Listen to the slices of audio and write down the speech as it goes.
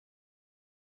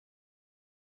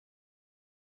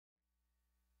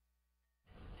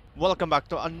Welcome back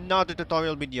to another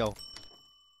tutorial video.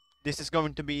 This is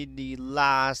going to be the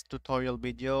last tutorial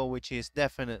video, which is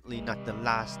definitely not the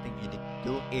last thing you need to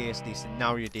do, is the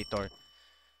scenario editor.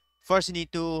 First, you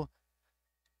need to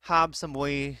have some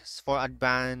ways for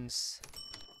advanced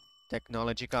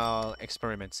technological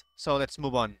experiments. So let's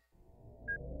move on.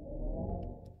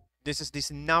 This is the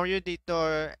scenario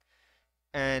editor,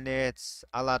 and it's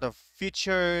a lot of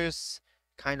features,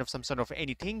 kind of some sort of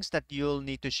any things that you'll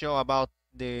need to show about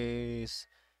this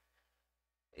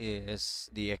is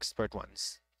the expert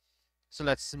ones. So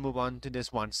let's move on to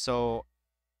this one. So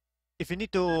if you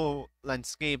need to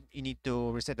landscape, you need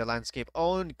to reset the landscape.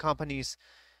 Own companies.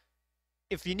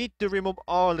 If you need to remove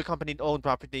all the company owned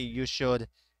property, you should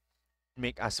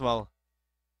make as well.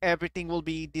 Everything will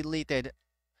be deleted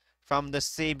from the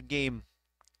save game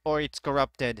or it's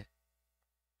corrupted.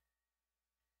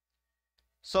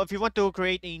 So if you want to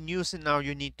create a new scenario,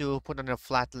 you need to put on a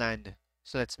flat land.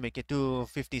 So let's make it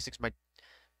 256 by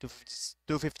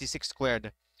 256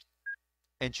 squared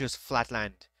and choose flat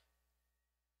land.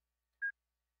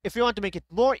 If you want to make it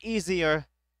more easier,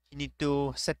 you need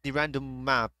to set the random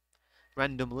map,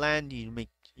 random land. You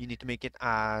need to make it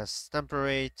as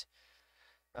temperate,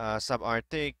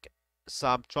 subarctic,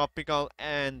 subtropical,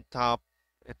 and top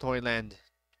toyland.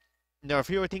 There are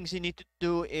fewer things you need to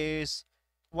do is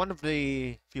one of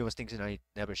the fewest things that I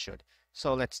never should.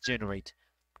 So let's generate.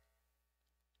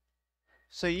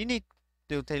 So you need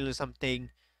to tell you something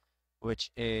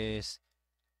which is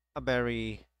a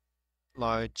very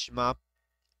large map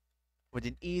with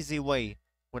an easy way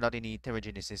without any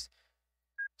heterogenesis.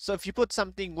 So if you put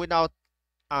something without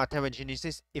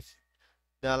heterogenesis, if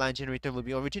the line generator will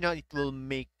be original, it will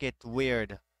make it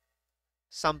weird.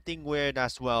 Something weird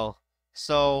as well.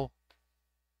 So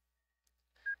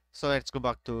let's go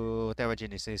back to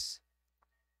heterogenesis.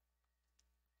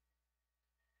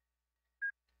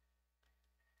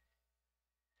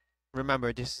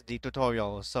 Remember, this is the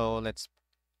tutorial, so let's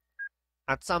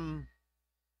add some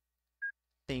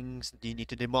things you need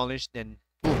to demolish, then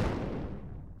boom.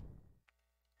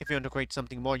 If you want to create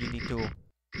something more, you need to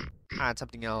add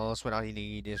something else without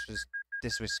any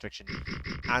this restriction.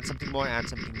 Add something more, add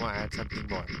something more, add something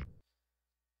more.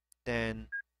 Then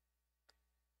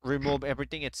remove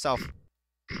everything itself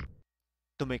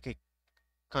to make a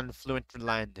confluent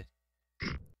land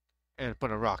and put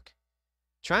a rock.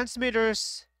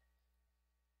 Transmitters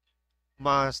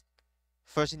must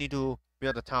first you need to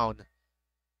build a town,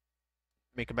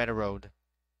 make a better road.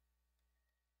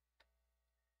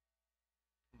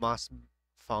 Must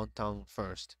found town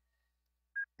first.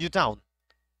 New town.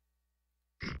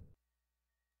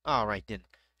 Alright then.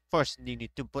 First you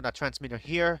need to put a transmitter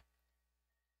here,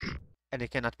 and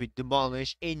it cannot be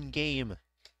demolished in game.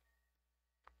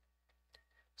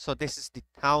 So this is the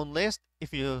town list.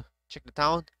 If you check the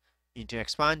town, you need to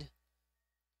expand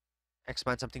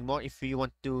something more. If you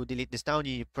want to delete this town,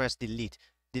 you press delete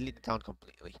the town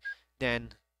completely, then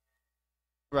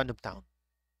random town.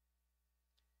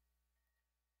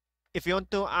 If you want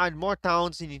to add more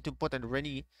towns, you need to put a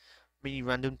mini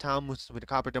random towns with a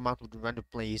copper amount with random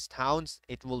place towns.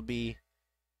 It will be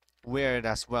weird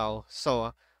as well,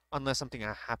 so unless something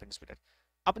happens with it.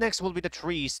 Up next will be the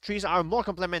trees. Trees are more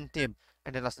complementive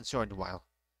and they last in a while.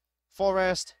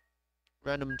 Forest,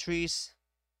 random trees.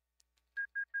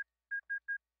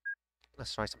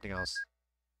 Let's try something else.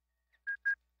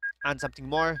 Add something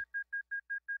more.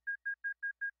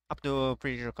 Up to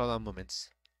critical moments.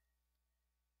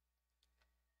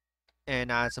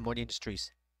 And add some more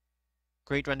industries.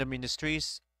 Create random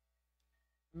industries.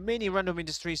 Many random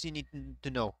industries you need to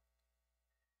know.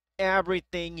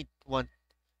 Everything it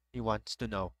wants to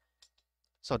know.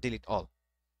 So delete all.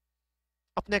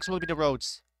 Up next will be the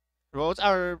roads. Roads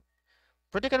are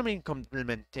particularly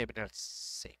complementary, but that's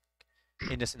sake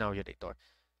in the scenario editor.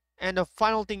 And the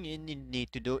final thing you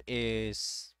need to do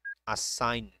is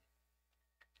assign.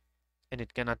 And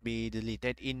it cannot be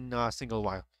deleted in a single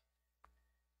while.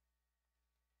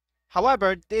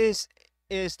 However, this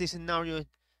is the scenario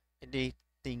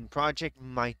editing project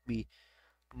might be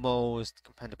most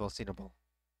compatible suitable.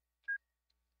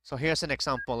 So here's an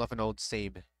example of an old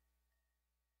save.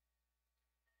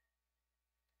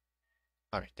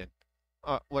 Alright then.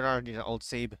 What are the old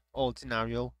save? Old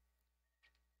scenario?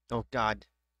 Oh god.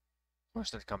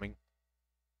 Where's that coming?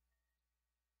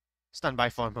 Stand by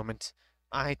for a moment.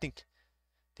 I think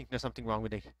there's something wrong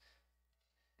with the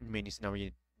mini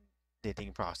scenario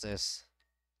editing process.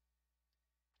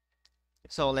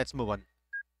 So let's move on.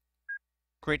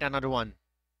 Create another one.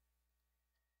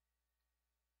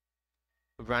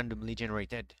 Randomly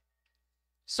generated.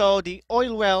 So the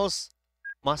oil wells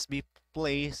must be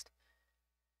placed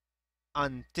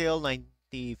until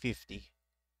 1950,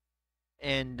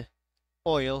 and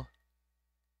oil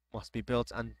must be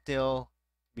built until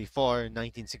before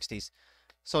 1960s.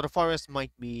 So the forest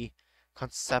might be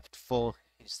conceptful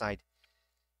inside.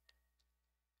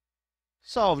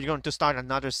 So we're going to start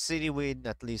another city with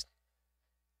at least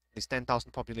this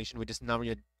 10,000 population with this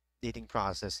scenario dating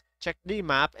process. Check the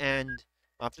map and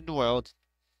map of the world.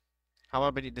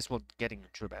 However, this will getting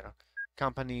through better.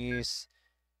 Companies,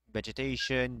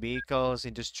 vegetation, vehicles,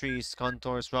 industries,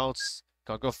 contours, routes,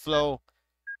 cargo flow.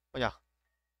 Oh yeah,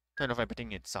 kind of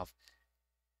everything itself.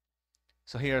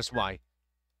 So here's why.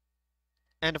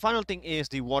 And the final thing is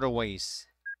the waterways.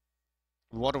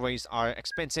 Waterways are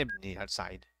expensive on the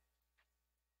outside.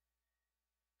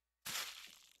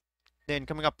 Then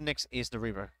coming up next is the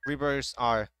river. Rivers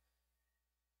are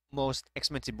most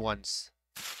expensive ones.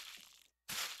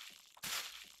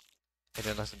 And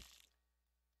it doesn't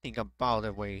think about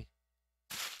the way.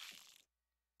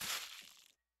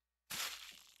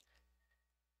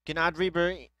 You can add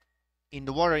river in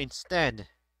the water instead.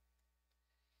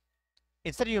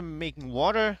 Instead of you making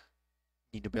water,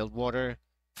 you need to build water,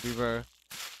 river,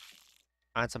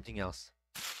 and something else.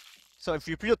 So if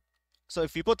you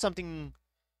put something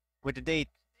with the date,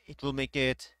 it will make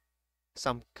it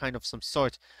some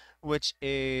sort, which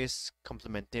is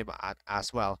complementive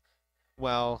as well.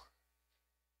 Well,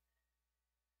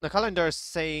 the calendar is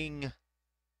saying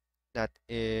that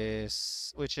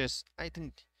is, which is, I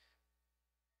think,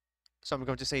 so I'm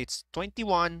going to say it's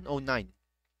 2109.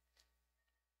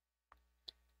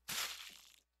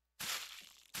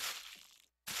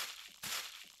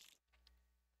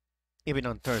 Even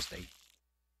on Thursday.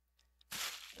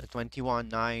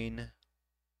 21-9.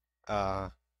 I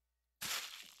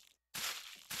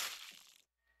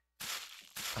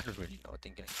don't really know.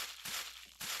 Thinking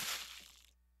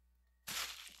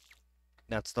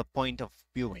that's the point of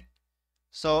viewing.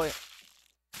 So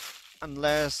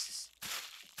unless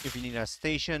if you need a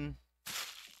station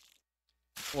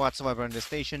whatsoever on the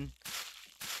station,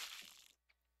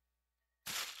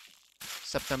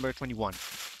 September 21.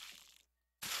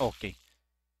 Okay.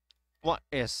 What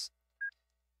is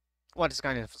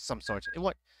kind of some sort?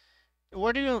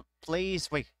 Where do you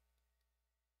place? Wait.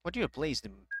 What do you place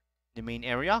the main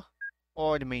area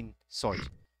or the main sort?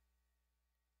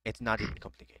 It's not even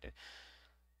complicated.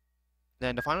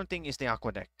 Then the final thing is the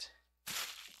aqueduct.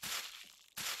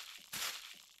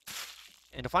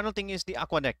 And the final thing is the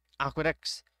aqueduct.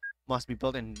 Aqueducts must be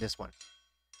built in this one.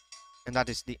 And that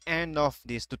is the end of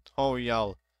this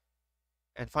tutorial.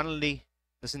 And finally,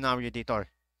 the scenario editor.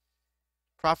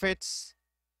 Profits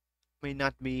may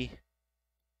not be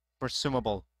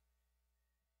presumable.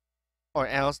 Or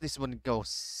else this would go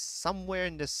somewhere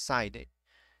in the side.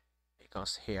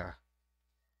 Because here.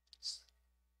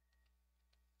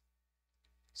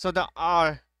 So there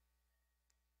are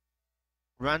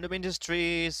random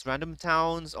industries, random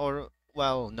towns, or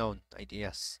well-known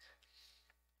ideas.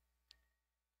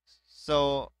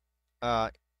 So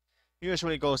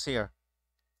usually goes here.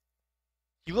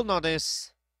 You will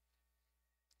notice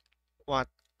what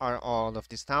are all of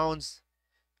these towns.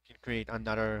 You can create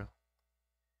another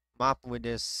map with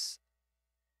this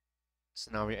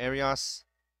scenario areas,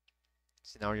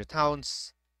 scenario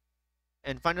towns,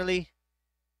 and finally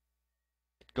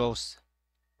it goes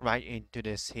right into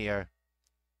this here.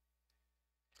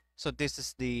 So this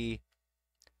is the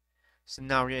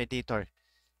scenario editor,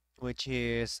 which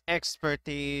is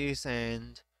expertise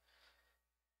and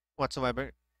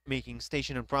whatsoever, making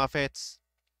station and profits.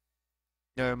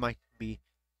 There might be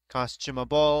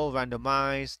customable,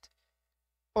 randomized,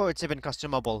 or it's even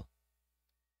customable.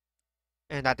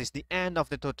 And that is the end of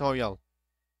the tutorial.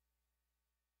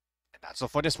 And that's all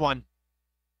for this one.